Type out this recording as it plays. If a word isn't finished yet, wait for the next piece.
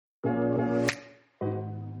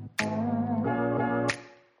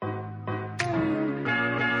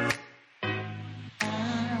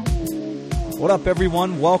What up,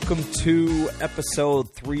 everyone? Welcome to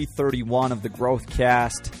episode 331 of the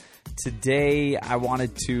Growthcast. Today, I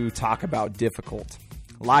wanted to talk about difficult.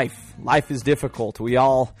 Life is difficult. We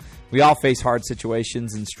all face hard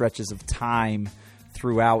situations and stretches of time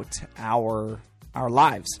throughout our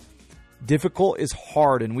lives. Difficult is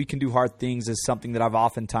hard, and we can do hard things is something that I've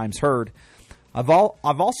oftentimes heard. I've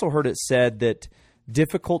also heard it said that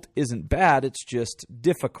difficult isn't bad, it's just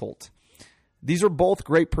difficult. These are both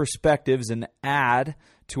great perspectives and add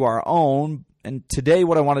to our own. And today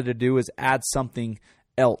what I wanted to do is add something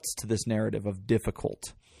else to this narrative of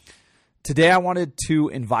difficult. Today I wanted to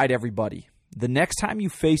invite everybody. The next time you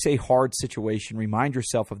face a hard situation, remind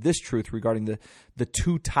yourself of this truth regarding the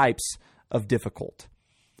two types of difficult.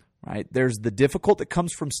 Right? There's the difficult that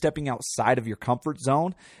comes from stepping outside of your comfort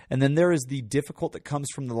zone, and then there is the difficult that comes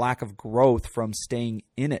from the lack of growth from staying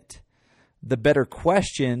in it. The better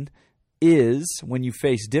question is, when you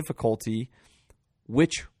face difficulty,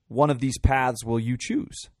 which one of these paths will you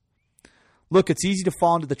choose? Look, it's easy to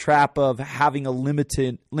fall into the trap of having a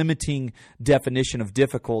limiting definition of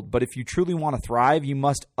difficult, but if you truly want to thrive, you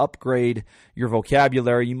must upgrade your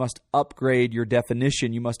vocabulary, you must upgrade your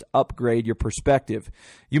definition, you must upgrade your perspective.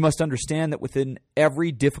 You must understand that within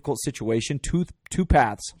every difficult situation, two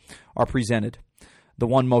paths are presented. The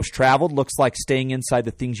one most traveled looks like staying inside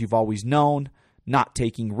the things you've always known, not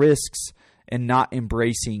taking risks, and not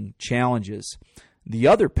embracing challenges. The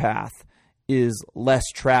other path is less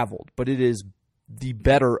traveled, but it is the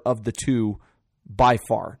better of the two by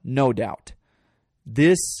far, no doubt.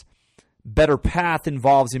 This better path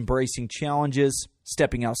involves embracing challenges,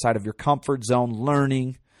 stepping outside of your comfort zone,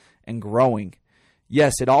 learning, and growing.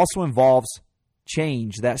 Yes, it also involves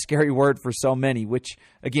change, that scary word for so many, which,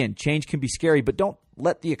 again, change can be scary, but don't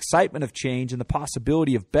let the excitement of change and the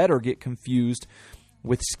possibility of better get confused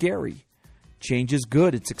with scary. Change is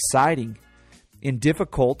good. It's exciting. In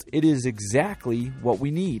difficult, it is exactly what we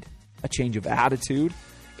need. A change of attitude,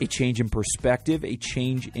 a change in perspective, a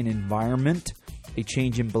change in environment, a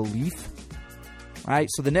change in belief. All right?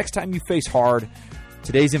 So the next time you face hard,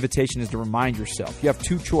 today's invitation is to remind yourself you have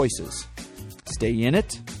two choices. Stay in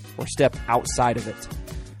it or step outside of it.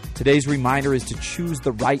 Today's reminder is to choose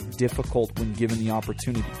the right difficult when given the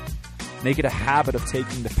opportunity. Make it a habit of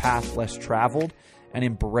taking the path less traveled and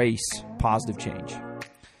embrace positive change.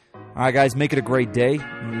 All right, guys, make it a great day,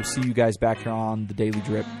 and we'll see you guys back here on the Daily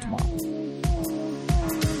Drip tomorrow.